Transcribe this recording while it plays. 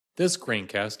This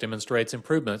screencast demonstrates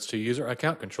improvements to user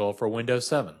account control for Windows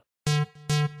 7.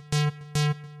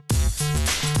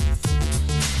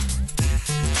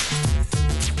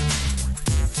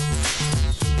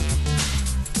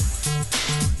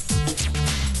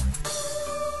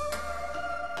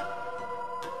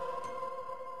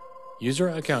 User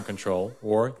Account Control,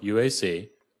 or UAC,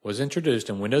 was introduced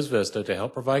in Windows Vista to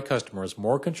help provide customers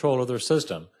more control of their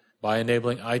system by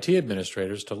enabling IT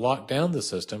administrators to lock down the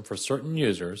system for certain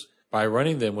users by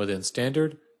running them within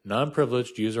standard,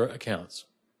 non-privileged user accounts.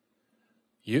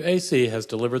 UAC has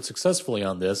delivered successfully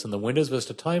on this in the Windows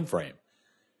Vista timeframe,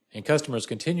 and customers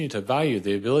continue to value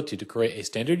the ability to create a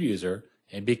standard user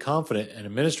and be confident an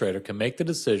administrator can make the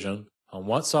decision on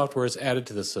what software is added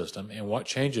to the system and what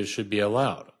changes should be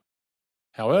allowed.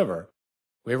 However,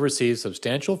 we have received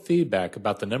substantial feedback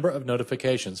about the number of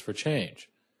notifications for change.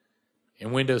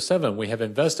 In Windows 7, we have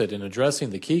invested in addressing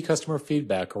the key customer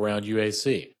feedback around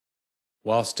UAC,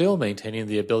 while still maintaining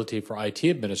the ability for IT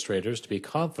administrators to be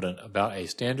confident about a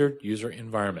standard user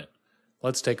environment.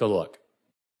 Let's take a look.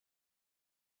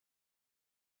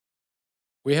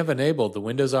 We have enabled the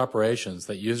Windows operations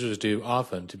that users do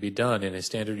often to be done in a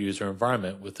standard user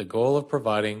environment with the goal of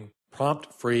providing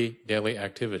prompt-free daily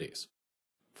activities.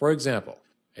 For example,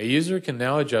 a user can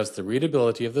now adjust the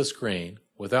readability of the screen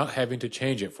without having to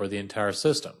change it for the entire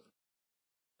system.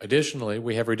 Additionally,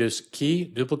 we have reduced key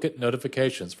duplicate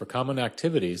notifications for common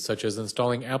activities such as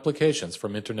installing applications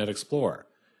from Internet Explorer.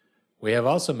 We have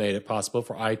also made it possible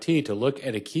for IT to look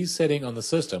at a key setting on the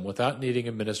system without needing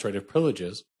administrative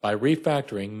privileges by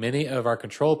refactoring many of our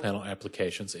control panel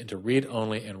applications into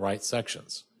read-only and write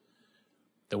sections.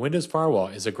 The Windows Firewall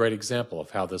is a great example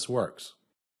of how this works.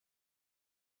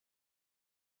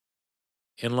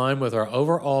 In line with our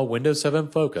overall Windows 7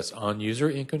 focus on user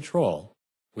in control,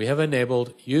 we have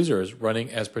enabled users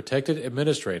running as protected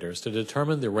administrators to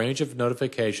determine the range of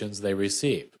notifications they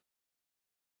receive.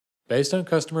 Based on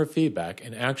customer feedback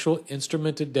and actual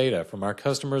instrumented data from our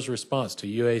customers' response to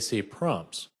UAC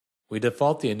prompts, we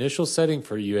default the initial setting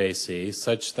for UAC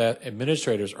such that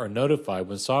administrators are notified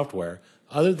when software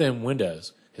other than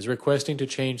Windows is requesting to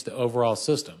change the overall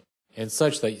system, and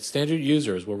such that standard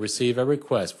users will receive a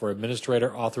request for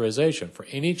administrator authorization for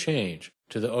any change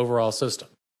to the overall system.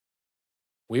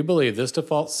 We believe this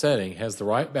default setting has the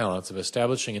right balance of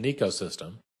establishing an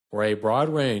ecosystem where a broad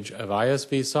range of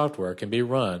ISV software can be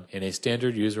run in a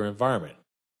standard user environment,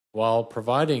 while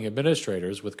providing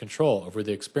administrators with control over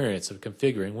the experience of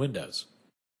configuring Windows.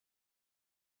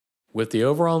 With the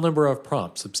overall number of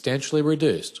prompts substantially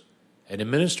reduced, an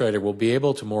administrator will be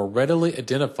able to more readily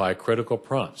identify critical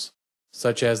prompts,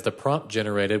 such as the prompt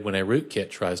generated when a rootkit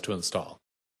tries to install,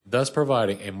 thus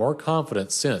providing a more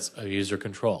confident sense of user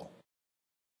control.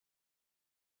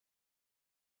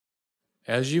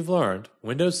 As you've learned,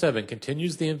 Windows 7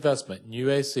 continues the investment in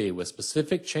UAC with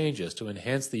specific changes to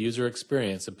enhance the user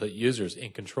experience and put users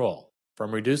in control,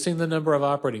 from reducing the number of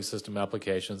operating system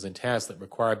applications and tasks that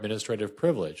require administrative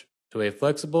privilege to a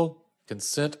flexible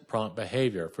consent prompt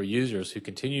behavior for users who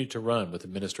continue to run with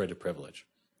administrative privilege.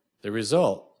 The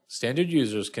result: standard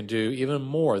users can do even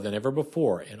more than ever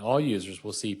before, and all users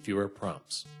will see fewer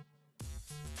prompts.